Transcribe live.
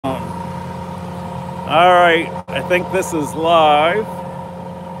All right, I think this is live.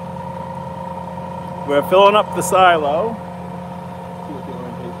 We're filling up the silo. See what the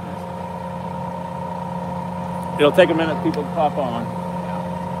orientation is. It'll take a minute for people to pop on.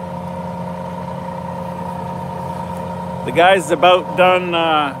 The guy's about done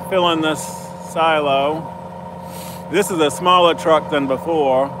filling this silo. This is a smaller truck than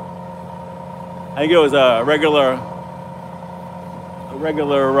before. I think it was a regular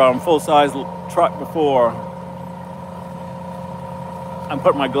full-size truck before. I'm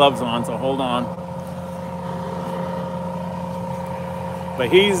putting my gloves on, so hold on. But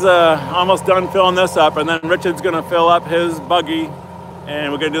he's almost done filling this up, and then Richard's gonna fill up his buggy,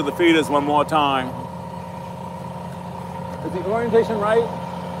 and we're gonna do the feeders one more time. Is the orientation right?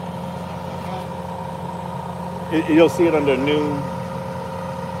 You'll see it under new,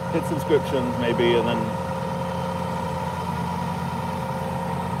 hit subscriptions maybe, and then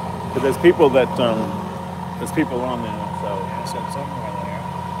but there's people on there, so Yeah, so somewhere there.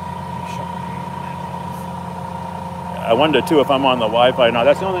 I wonder too if I'm on the Wi-Fi now.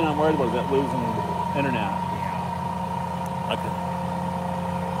 That's the only thing I'm worried about, is that losing internet. Okay.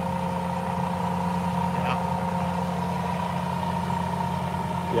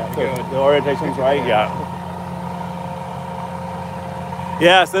 Yeah, so the orientation's right, yeah.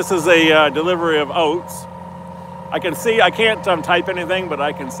 Yes, this is a delivery of oats. I can't type anything, but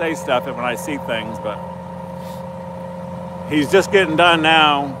I can say stuff when I see things, but he's just getting done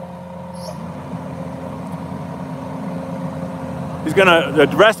now. The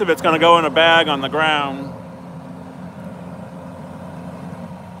rest of it's gonna go in a bag on the ground.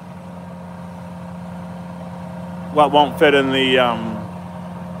 What won't fit in the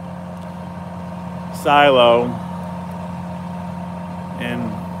silo. And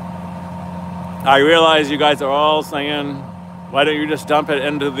I realize you guys are all saying, why don't you just dump it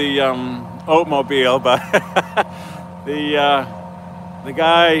into the Oatmobile? But the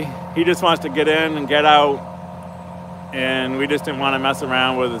guy, he just wants to get in and get out, and we just didn't want to mess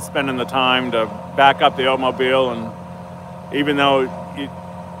around with spending the time to back up the Oatmobile. And even though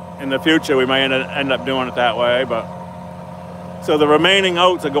in the future we may end up doing it that way, but so the remaining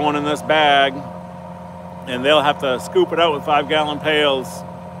oats are going in this bag, and they'll have to scoop it out with 5-gallon pails.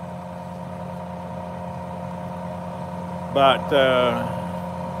 But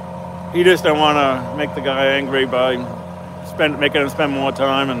he just don't want to make the guy angry by making him spend more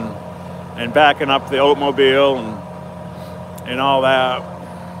time and backing up the Oatmobile and all that.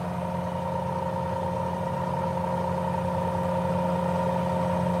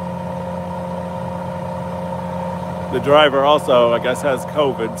 The driver also, I guess, has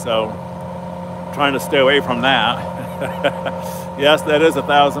COVID, so trying to stay away from that. Yes, that is a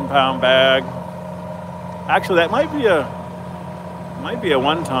 1,000-pound bag. Actually, that might be a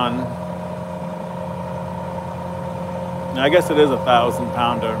 1-ton. I guess it is a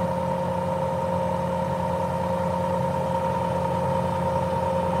 1,000-pounder.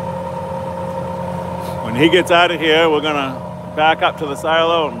 When he gets out of here, we're gonna back up to the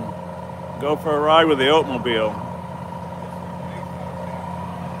silo and go for a ride with the Oatmobile.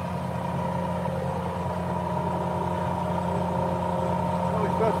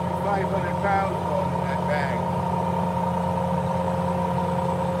 It's supposed to be 500 pounds going in that bag.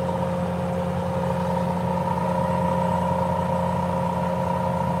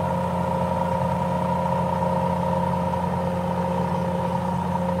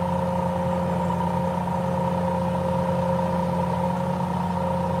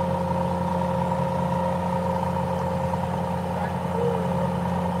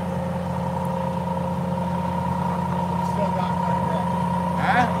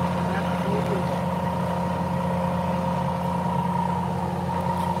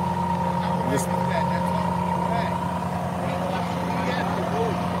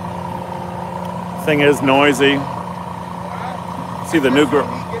 Thing is noisy. See the new girl.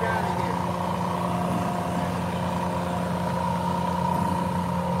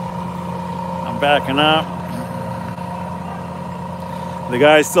 I'm backing up. The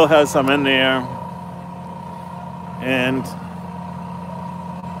guy still has some in there, and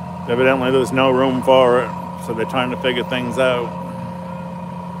evidently there's no room for it, so they're trying to figure things out.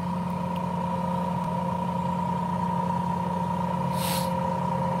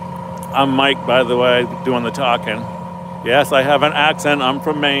 I'm Mike, by the way, doing the talking. Yes, I have an accent. I'm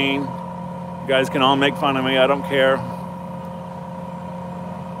from Maine. You guys can all make fun of me. I don't care.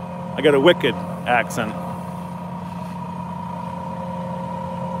 I got a wicked accent.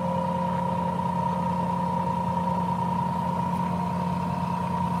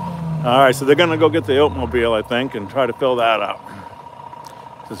 All right, so they're gonna go get the Oatmobile, I think, and try to fill that up.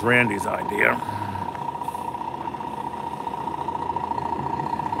 This is Randy's idea.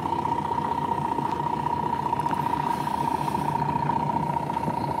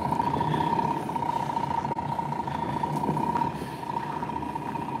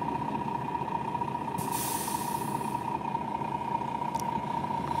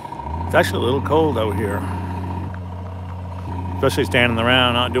 It's actually a little cold out here, especially standing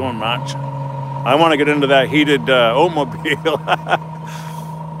around, not doing much. I want to get into that heated Oatmobile.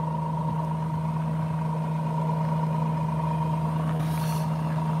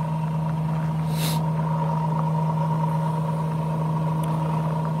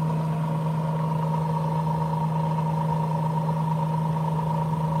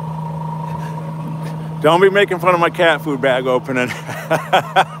 Don't be making fun of my cat food bag opening.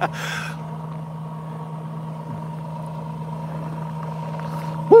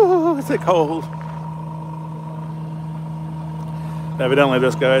 Woo, is it cold? Evidently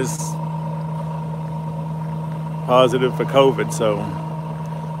this guy's positive for COVID, so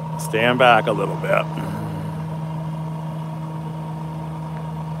stand back a little bit.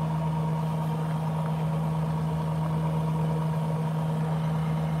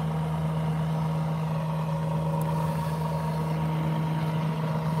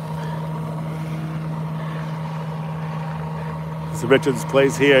 This is Richard's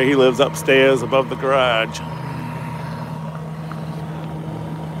place here. He lives upstairs above the garage.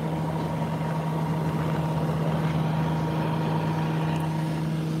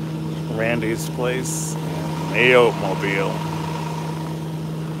 Randy's place, the Oatmobile.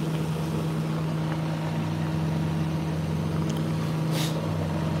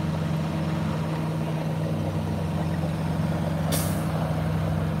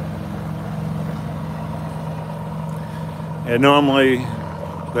 And normally,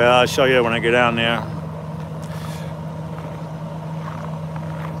 well, I'll show you when I get down there.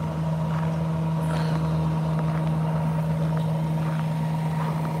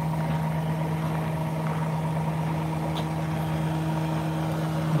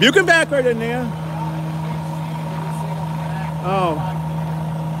 You can back right in there. Oh.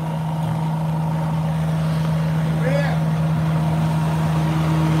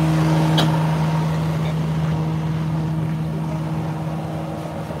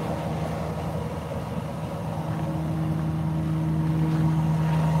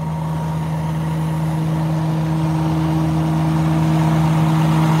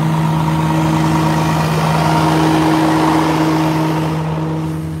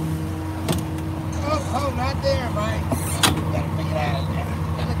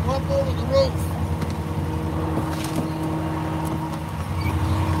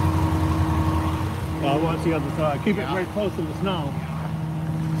 The other side. Keep it right close to the snow. I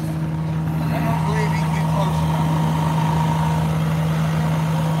don't believe he can get close enough.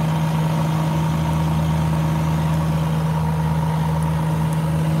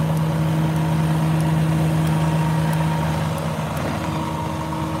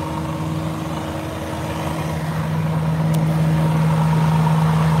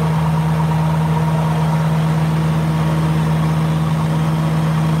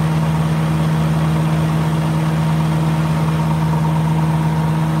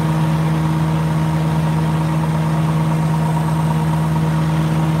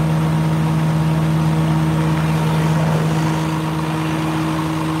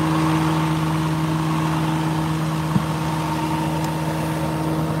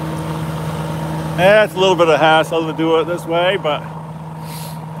 Yeah, it's a little bit of hassle to do it this way, but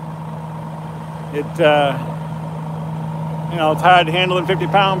it, you know, it's hard handling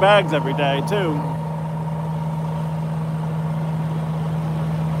 50-pound bags every day too.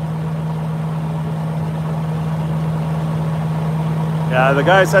 Yeah, the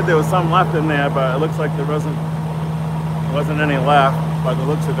guy said there was some left in there, but it looks like there wasn't any left by the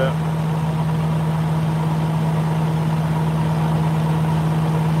looks of it.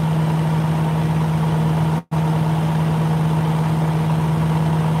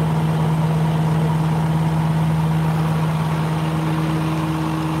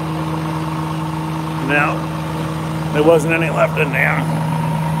 Now, there wasn't any left in there.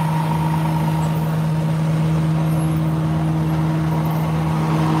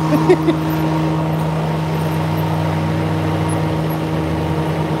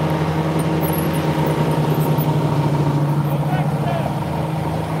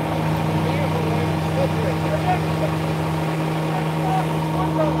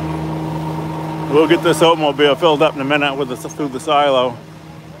 We'll get this Oatmobile filled up in a minute with through the silo.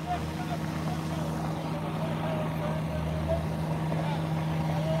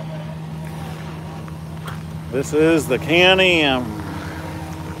 This is the Can-Am.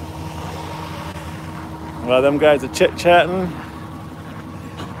 While them guys are chit-chatting,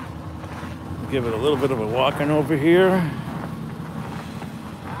 give it a little bit of a walking over here.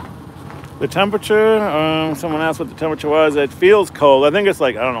 The temperature, someone asked what the temperature was. It feels cold. I think it's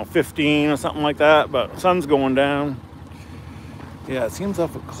like, I don't know, 15 or something like that, but the sun's going down. Yeah, it seems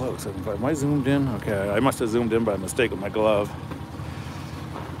awful close. Am I zoomed in? Okay, I must have zoomed in by mistake with my glove.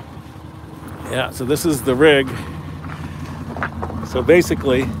 Yeah, so this is the rig. So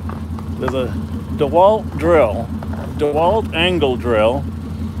basically, there's a DeWalt drill, DeWalt angle drill,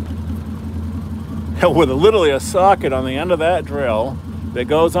 with literally a socket on the end of that drill that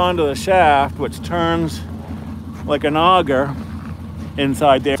goes onto the shaft, which turns like an auger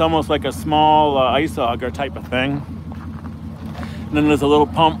inside there. It's almost like a small ice auger type of thing. And then there's a little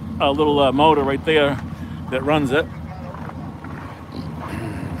pump, a little motor right there that runs it.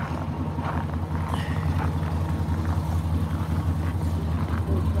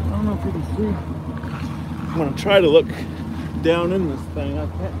 I don't know if you can see. I'm gonna try to look down in this thing. I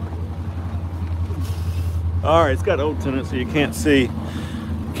can't. All right, it's got oats in it, so you can't see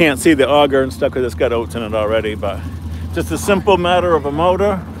the auger and stuff because it's got oats in it already. But just a simple matter of a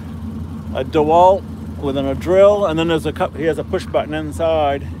motor, a DeWalt within a drill, and then there's he has a push button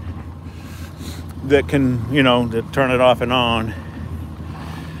inside that can, to turn it off and on.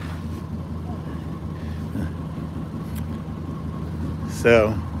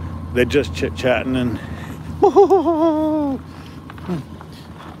 So they're just chit-chatting and oh,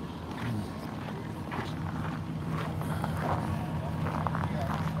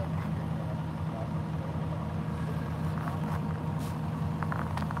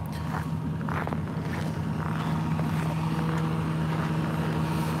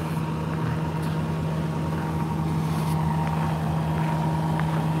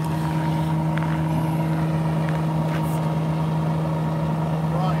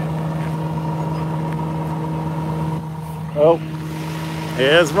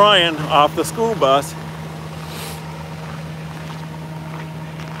 here's Ryan off the school bus.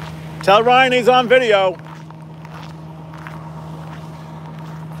 Tell Ryan he's on video.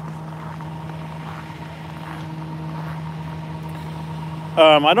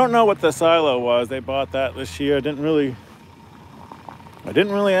 I don't know what the silo was. They bought that this year. I didn't really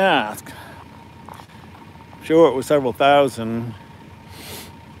ask. Sure, it was several thousand.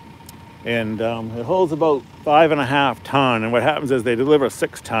 And it holds about 5.5 ton. And what happens is they deliver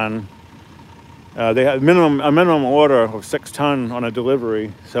 6 ton. They have a minimum order of 6 ton on a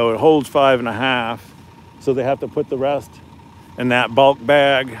delivery, so it holds 5.5. So they have to put the rest in that bulk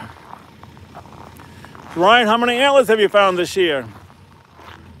bag. Ryan, how many antlers have you found this year?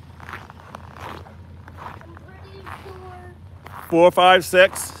 I'm pretty sure 4, 5,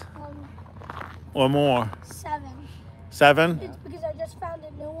 6, or more. 7. 7? It's because I just found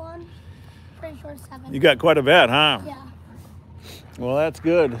a new one. Pretty sure 7. You got quite a bit, huh? Yeah. Well, that's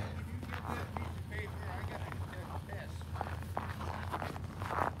good.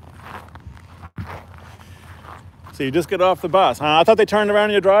 So you just get off the bus, huh? I thought they turned around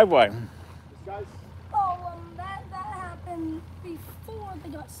in your driveway. Oh, that happened before they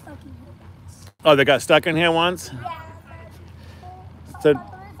got stuck in here. Oh, they got stuck in here once? Yeah. So-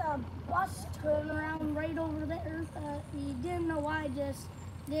 There's a bus turnaround right over there. We didn't know why, just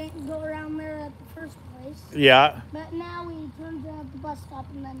didn't go around there at the first place. Yeah. But now we turned at the bus stop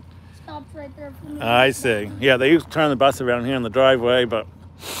and then stopped right there for me. I see. Yeah, they used to turn the bus around here in the driveway, but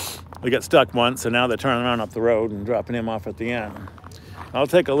we got stuck once, so now they're turning around up the road and dropping him off at the end. I'll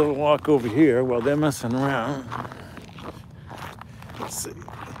take a little walk over here while they're messing around. Let's see.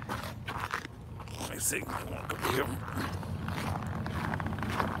 Let me see. Walk over here.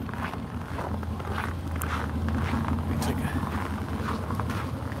 Let me take a...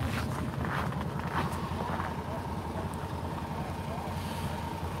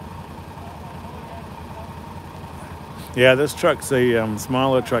 Yeah, this truck's a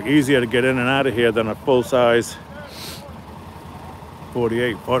smaller truck, easier to get in and out of here than a full-size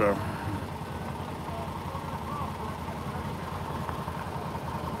 48-footer.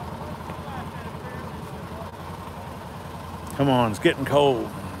 Come on, it's getting cold.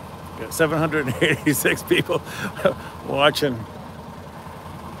 Got 786 people watching.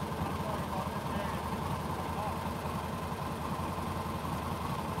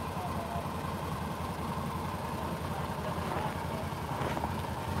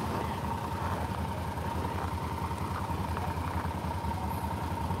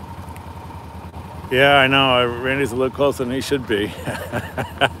 Yeah, I know. Randy's a little closer than he should be.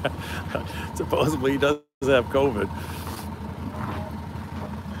 Supposedly he does have COVID.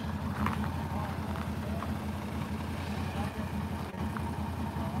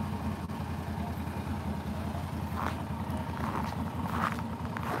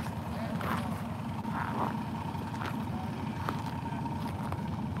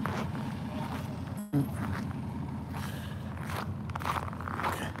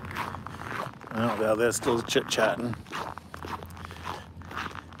 Well, they're still chit-chatting.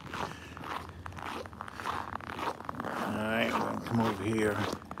 here.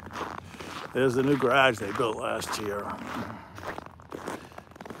 There's the new garage they built last year.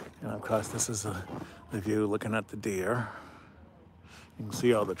 And of course, this is the view looking at the deer. You can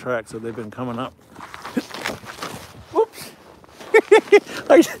see all the tracks that they've been coming up. Whoops!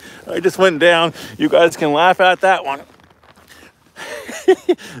 I just went down. You guys can laugh at that one.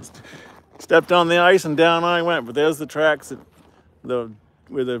 Stepped on the ice and down I went. But there's the tracks where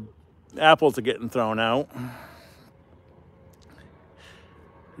the apples are getting thrown out.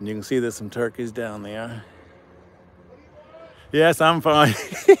 And you can see there's some turkeys down there. Yes, I'm fine.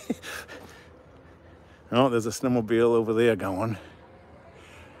 Oh, there's a snowmobile over there going.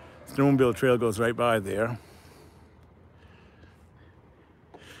 Snowmobile trail goes right by there.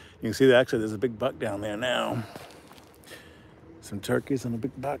 You can see that actually there's a big buck down there now. Some turkeys and a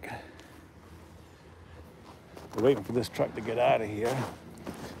big buck. We're waiting for this truck to get out of here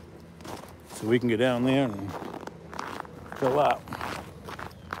so we can get down there and fill up.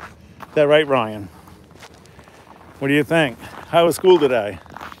 Is that right, Ryan? What do you think? How was school today?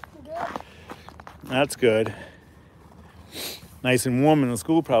 Good. That's good. Nice and warm in the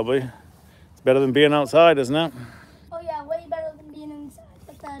school, probably. It's better than being outside, isn't it? Oh yeah, way better than being inside.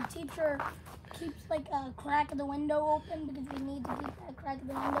 But the teacher keeps like a crack of the window open because we need to keep that crack of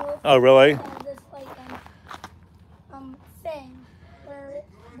the window open. Oh, really? This like thing where it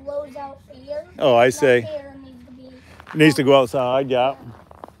blows out air. Oh, I see. That air Needs to go outside, yeah.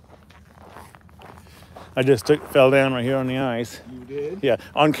 I just fell down right here on the ice. You did? Yeah,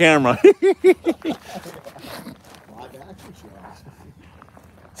 on camera.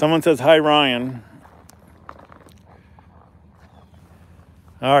 Someone says, hi, Ryan.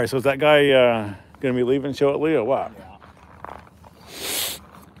 All right, so is that guy going to be leaving shortly or what? Yeah.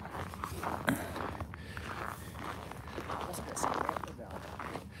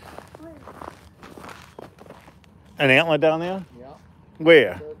 An antler down there? Yeah.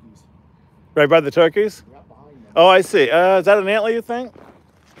 Where? Turkeys. Right by the turkeys? Yeah, behind them. Oh, I see. Is that an antler, you think?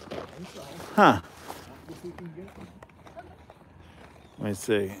 I think so. Huh. If we can get them. Let me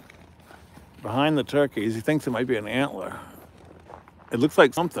see. Behind the turkeys, he thinks it might be an antler. It looks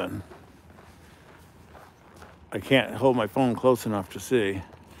like something. I can't hold my phone close enough to see.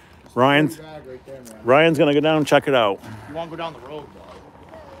 Ryan's Bag right there, man. Ryan's gonna go down and check it out. You want to go down the road, though?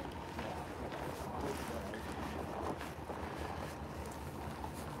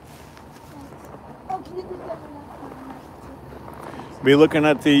 Oh, can you do that? Be looking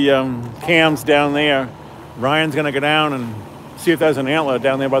at the cams down there. Ryan's gonna go down and see if there's an antler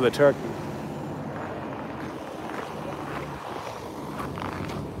down there by the turkey.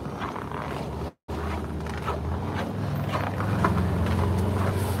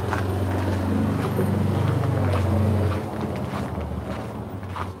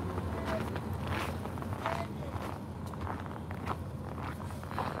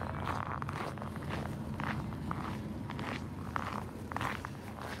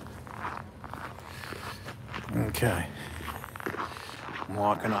 Okay, I'm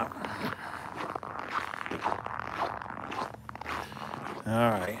walking up.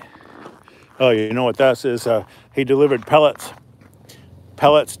 All right. Oh, you know what this is? He delivered pellets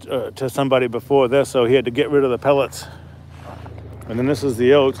to somebody before this, so he had to get rid of the pellets. And then this is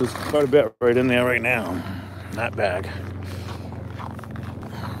the oats. There's quite a bit right in there right now, in that bag.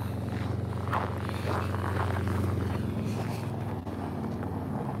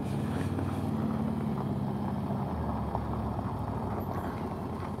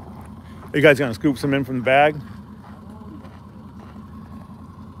 Are you guys gonna scoop some in from the bag?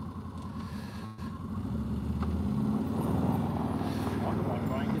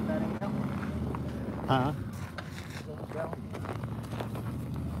 Huh?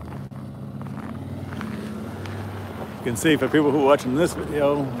 You can see for people who are watching this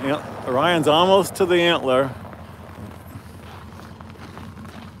video, Orion's almost to the antler.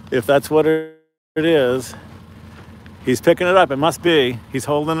 If that's what it is. He's picking it up. It must be. He's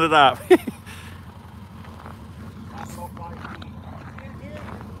holding it up. Here.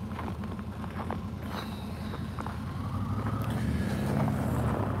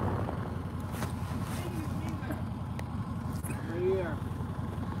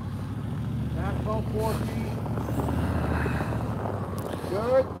 That's about 4 feet.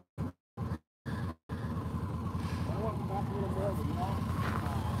 Good. I want back a little bit, but you know.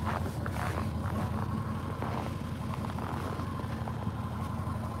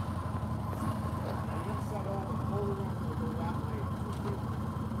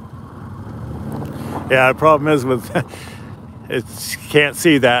 Yeah, the problem is with it can't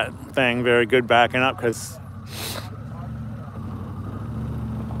see that thing very good backing up because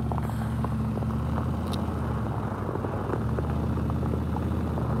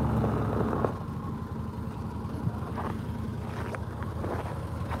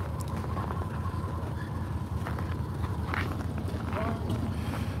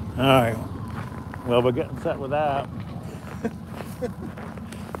right. Well, we're getting set with that.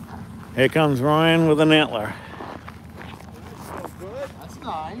 Here comes Ryan with an antler. That's good. That's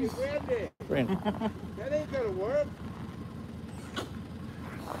nice. Hey, Randy, that ain't gonna work.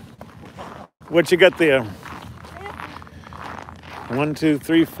 What you got there? 1, 2,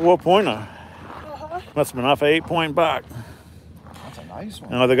 3, 4-pointer. Must have been off an 8-point buck. That's a nice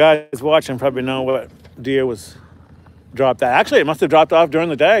one. Now the guys watching probably know what deer was dropped at. Actually, it must have dropped off during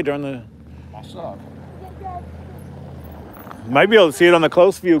the day. Must have. Might be able to see it on the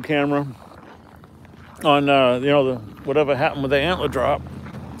close view camera. On whatever happened with the antler drop.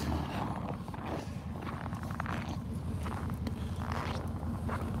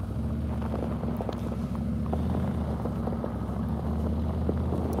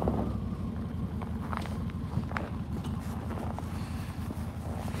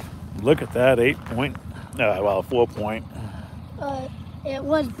 Look at that 8-point. 4-point. It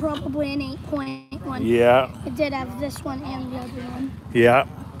was probably an 8-point one. Yeah. It did have this one and the other one. Yeah.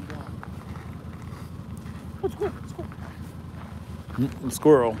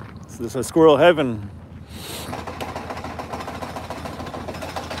 Squirrel. This is a squirrel heaven.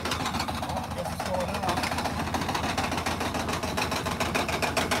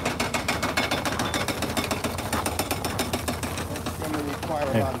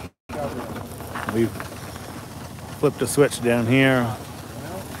 We've flipped a switch down here.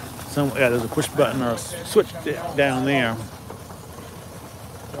 There's a push button or a switch down there.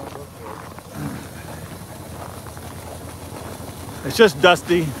 It's just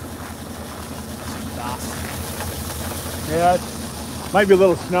dusty. Yeah, it might be a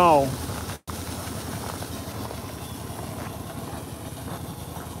little snow.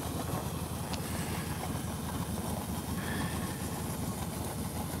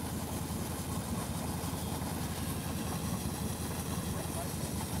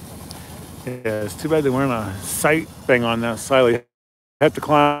 Yeah, it's too bad they weren't a sight thing on that side. You have to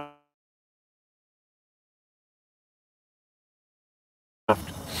climb.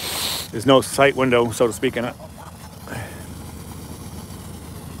 There's no sight window, so to speak, in it.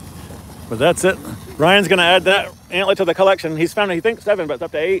 But that's it. Ryan's going to add that antler to the collection. He's found, he thinks 7, but it's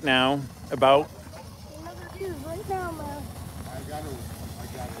up to 8 now, about. Right now, man.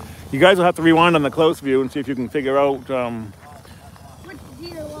 You guys will have to rewind on the close view and see if you can figure out.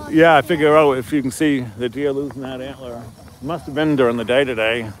 Yeah, figure out if you can see the deer losing that antler. It must have been during the day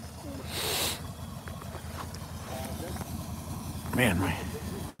today. Man,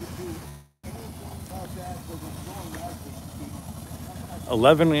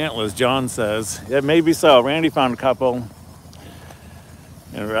 11 antlers, John says. It may be so. Randy found a couple.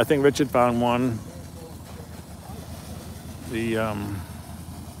 And I think Richard found one.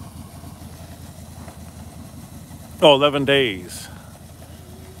 11 days.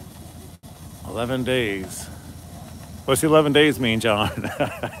 11 days. What's the 11 days mean, John?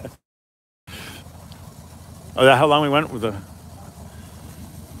 Oh, that how long we went with the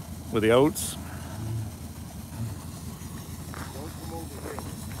oats?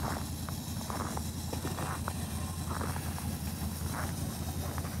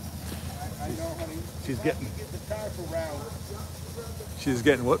 She's getting. She's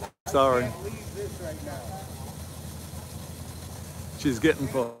getting what? Sorry. She's getting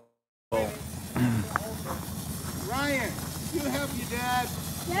full. Ryan, you help your dad.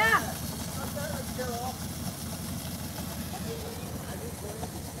 Yeah.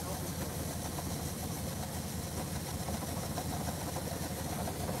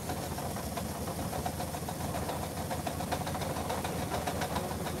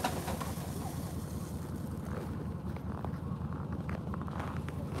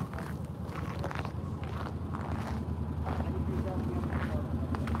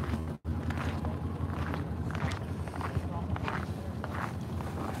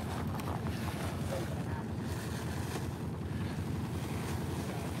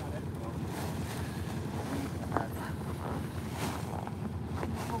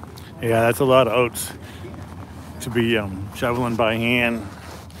 Yeah, that's a lot of oats to be shoveling by hand.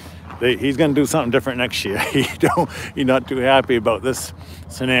 He's going to do something different next year. He's not too happy about this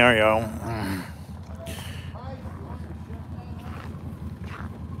scenario.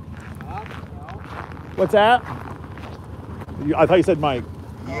 What's that? I thought you said Mike.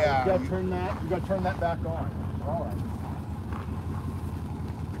 Yeah. You gotta turn that. You gotta turn that back on. All right.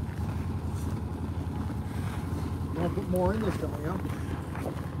 You want to put more in this, don't you?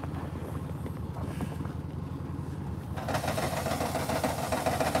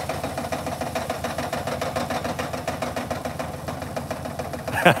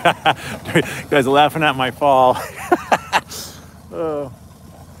 You guys are laughing at my fall.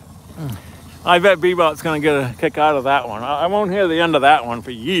 I bet Bebop's gonna get a kick out of that one. I won't hear the end of that one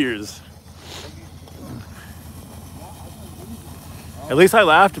for years. At least I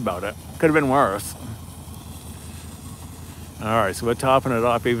laughed about it. Could have been worse. All right, so we're topping it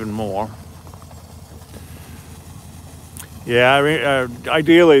off even more. Yeah, I mean,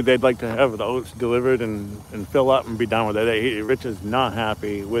 ideally they'd like to have the oats delivered and fill up and be done with it. Rich is not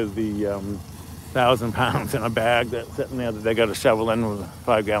happy with the 1,000 pounds in a bag that's sitting there that they got to shovel in with a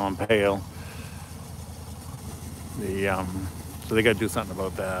 5-gallon pail. So they got to do something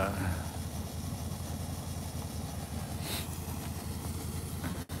about that.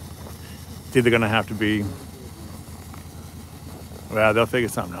 It's either going to have to be, well, they'll figure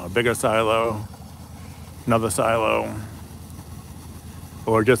something out. A bigger silo, another silo,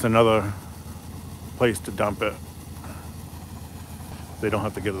 or just another place to dump it. They don't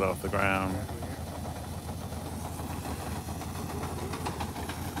have to get it off the ground.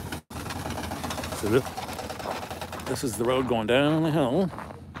 So this is the road going down the hill.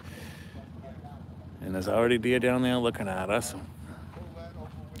 And there's already deer down there looking at us.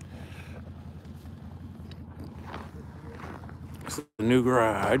 This is the new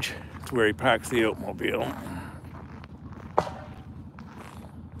garage. It's where he parks the Oatmobile.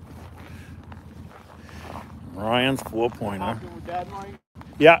 Ryan's 4-pointer.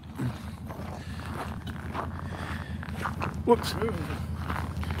 Yeah. Whoops.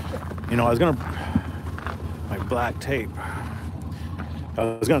 You know, I was gonna, my black tape. I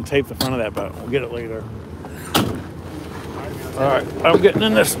was gonna tape the front of that, but we'll get it later. All right, I'm getting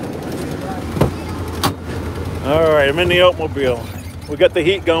in this. All right, I'm in the Oatmobile. We got the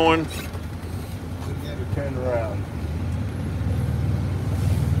heat going. Turn around.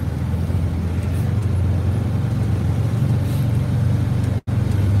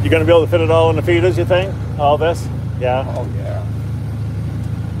 You gonna be able to fit it all in the feeders, you think? All this? Yeah. Oh, yeah.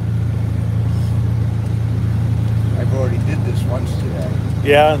 I've already did this once today.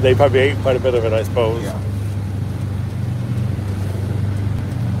 Yeah, they probably ate quite a bit of it, I suppose. Yeah.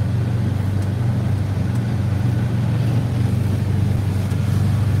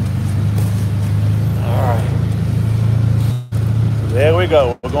 All right. There we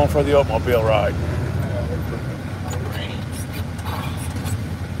go. We're going for the Oatmobile ride.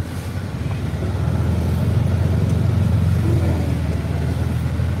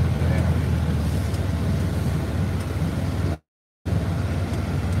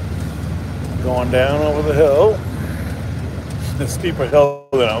 Going down over the hill. It's a steeper hill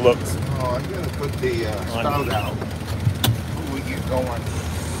than it looks. Oh, I'm going to put the spout out. We get going.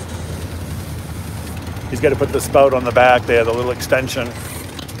 He's got to put the spout on the back there, the little extension.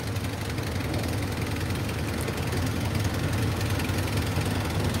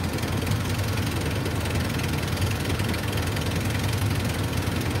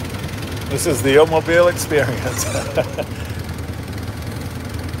 This is the Oatmobile experience.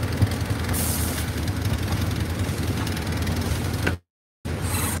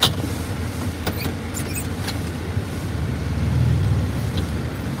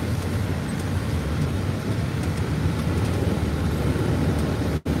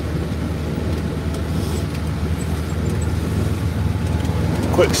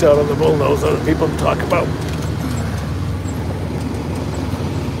 Quick shot of the bulldozer that people talk about.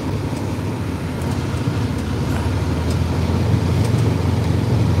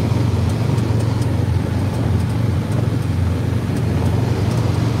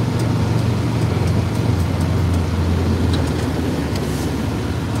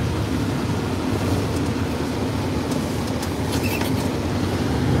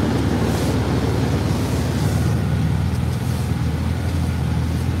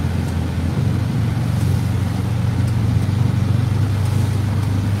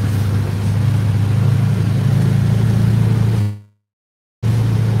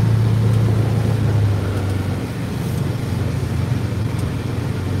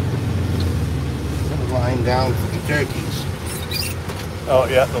 Line down for the turkeys. Oh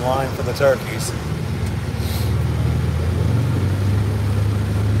yeah, the line for the turkeys.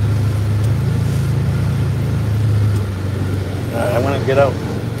 I want to get out.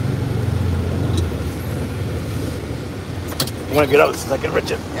 I want to get out so I can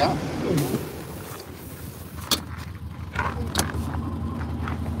reach it. Yeah.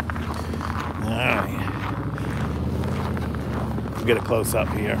 Alright. We'll get a close up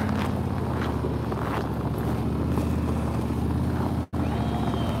here.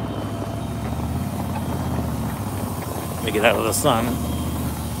 Let me get out of the sun.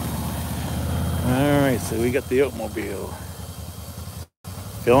 Alright, so we got the Oatmobile.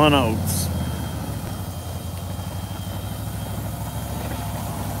 Filling oats.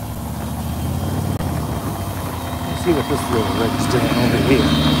 See what this little rig's doing over here.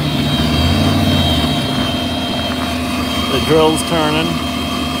 The drill's turning.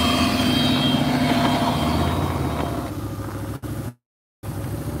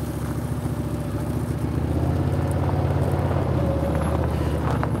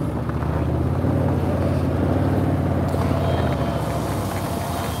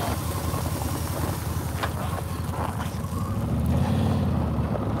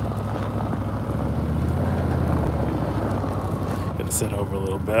 Sit over a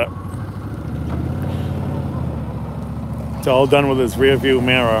little bit. It's all done with his rear view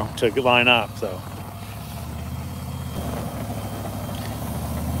mirror to line up, so.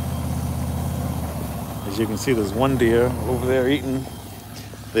 As you can see, there's one deer over there eating.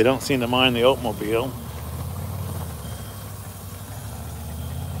 They don't seem to mind the Oatmobile.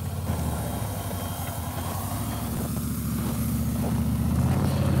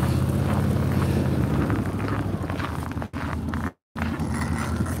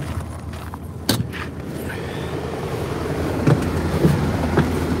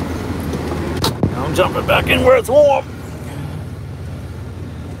 I'm jumping back in where it's warm.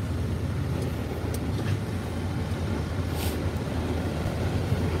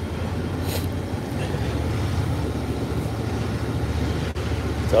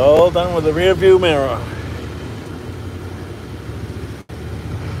 It's all done with the rear view mirror.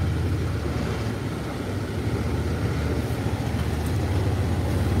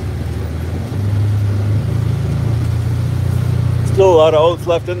 Still a lot of oats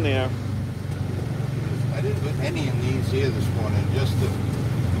left in there. I didn't put any in these here this morning, just the,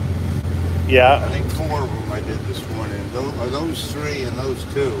 Yeah. I think 4 of them I did this morning. Those 3 and those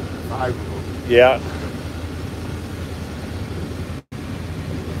 2, 5 of them. Yeah.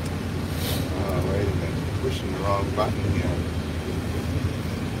 Oh, wait a minute, pushing the wrong button here.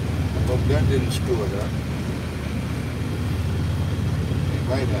 I hope that didn't screw it up. It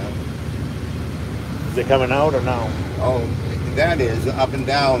might have. Is it coming out or no? Oh, that is the up and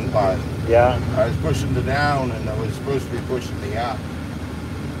down part. Yeah. I was pushing the down and I was supposed to be pushing the up.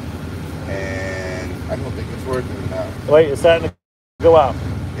 And I don't think it's working now. Wait, it's starting to go up.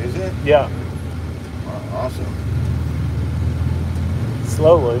 Is it? Yeah. Oh, awesome.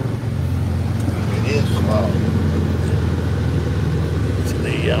 Slowly. It is slow. It's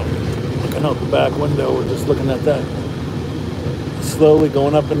looking out the back window, we're just looking at that. Slowly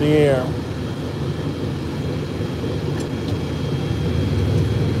going up in the air.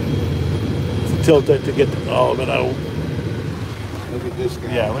 Tilt it to get all of it out. Look at this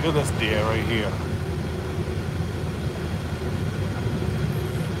guy. Yeah, look at this deer right here.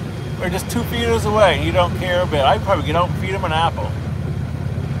 We're just 2 feet away and you don't care a bit. I'd probably get out and feed him an apple.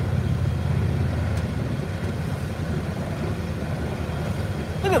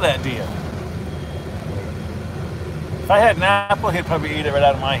 Look at that deer. If I had an apple, he'd probably eat it right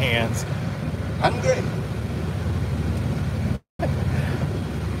out of my hands. Hungry.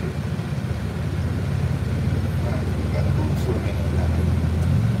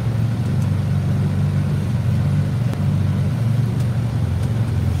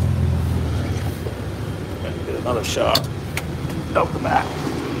 Another shot out the back.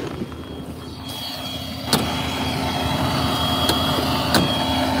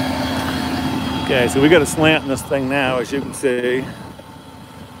 Okay, so we got a slant in this thing now, as you can see.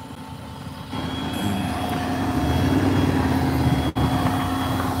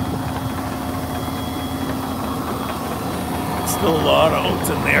 Still a lot of oats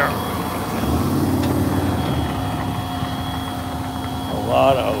in there. A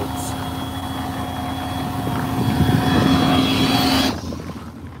lot of oats.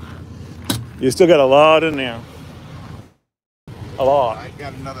 You still got a lot in there. A lot. I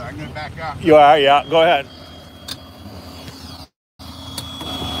got another. I'm going to back up. You are, yeah. Go ahead.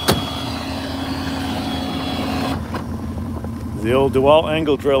 The old dual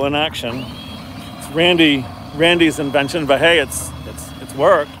angle drill in action. It's Randy's invention, but hey, it's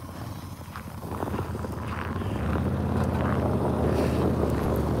worked.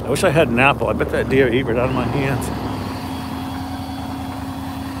 I wish I had an apple. I bet that deer ate right out of my hands.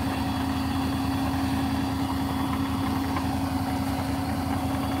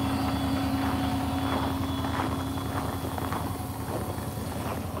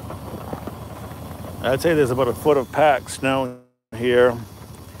 I'd say there's about a foot of packed snow here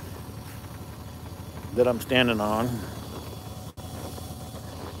that I'm standing on.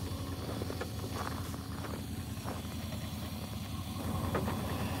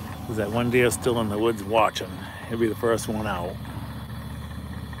 There's that one deer still in the woods watching. He'll be the first one out.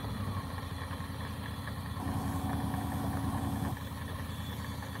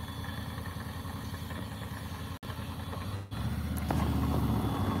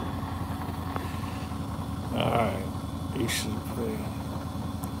 should be.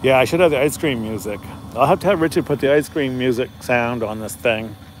 Yeah, I should have the ice cream music. I'll have to have Richard put the ice cream music sound on this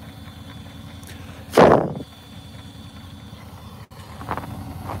thing.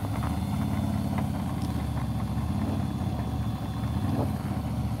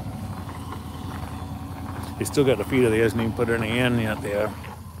 He's still got the feeder there, hasn't even put any in yet there.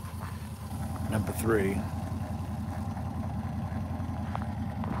 Number 3.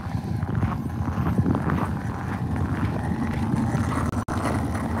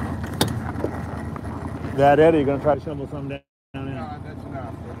 That it? Or you gonna try to shovel some down in? No, that's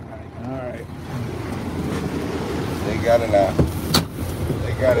enough for tonight. All right. They got enough.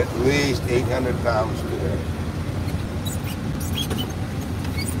 They got at least 800 pounds today.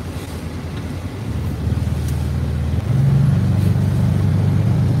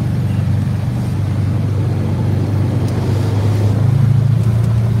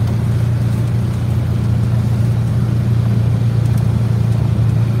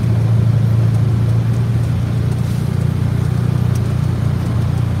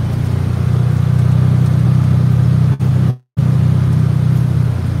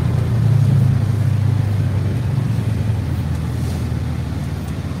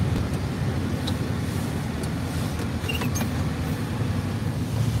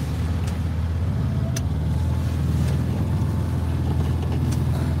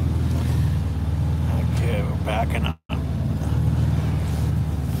 Okay, we're backing up.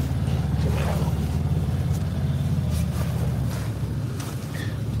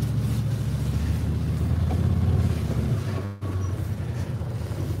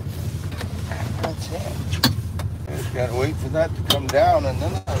 That's it. I just gotta wait for that to come down and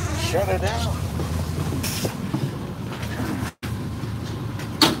then I'll shut it down.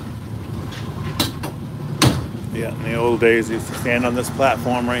 Yeah, in the old days, I used to stand on this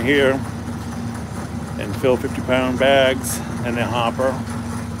platform right here and fill 50-pound bags in the hopper.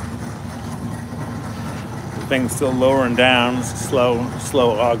 The thing's still lowering down, it's slow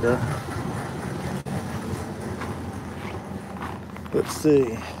auger. Let's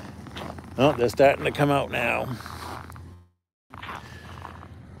see. Oh, they're starting to come out now.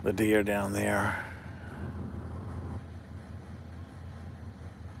 The deer down there.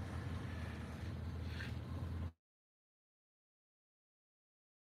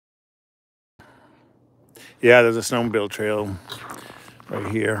 Yeah, there's a snowmobile trail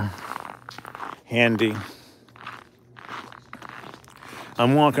right here. Handy.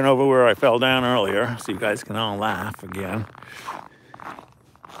 I'm walking over where I fell down earlier, so you guys can all laugh again.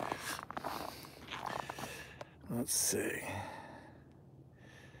 Let's see.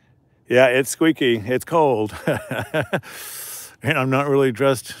 Yeah, it's squeaky. It's cold. And I'm not really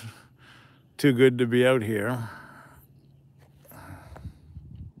dressed too good to be out here.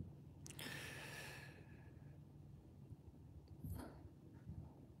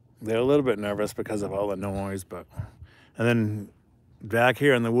 They're a little bit nervous because of all the noise, but... And then back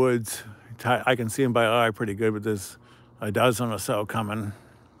here in the woods, I can see them by eye pretty good, but there's a dozen or so coming.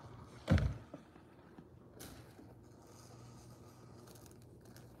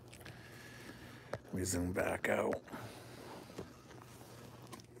 We zoom back out.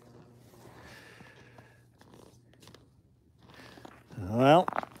 Well,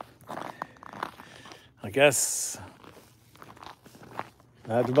 I guess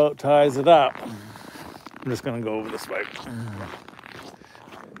that about ties it up. I'm just gonna go over this way.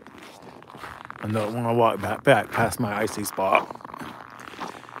 I don't want to walk back past my icy spot.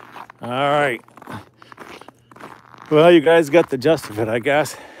 All right. Well, you guys got the gist of it, I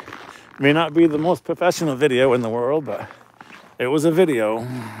guess. May not be the most professional video in the world, but it was a video.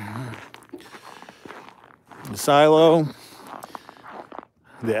 The silo,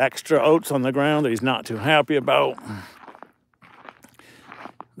 the extra oats on the ground that he's not too happy about.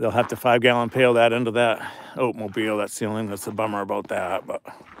 They'll have to 5-gallon pail that into that Oatmobile. That's the only thing that's a bummer about that. But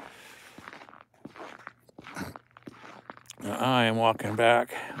I am walking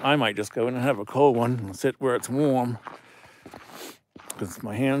back. I might just go in and have a cold one and sit where it's warm, because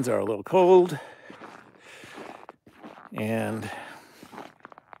my hands are a little cold. And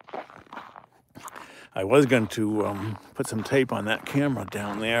I was going to put some tape on that camera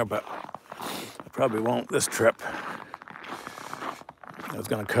down there, but I probably won't this trip. I was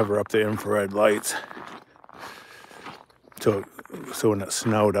going to cover up the infrared lights so when it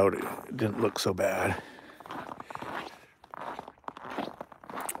snowed out, it didn't look so bad.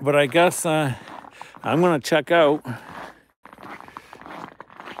 But I guess I'm going to check out.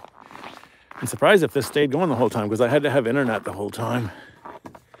 I'm surprised if this stayed going the whole time, because I had to have internet the whole time.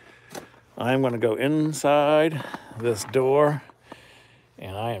 I'm going to go inside this door,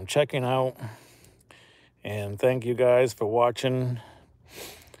 and I am checking out and And thank you guys for watching.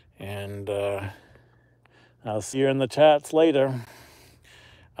 And I'll see you in the chats later.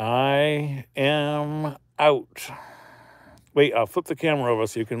 I am out. Wait, I'll flip the camera over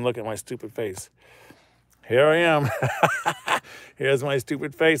so you can look at my stupid face. Here I am. Here's my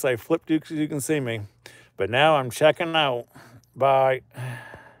stupid face. I flipped you so you can see me. But now I'm checking out. Bye.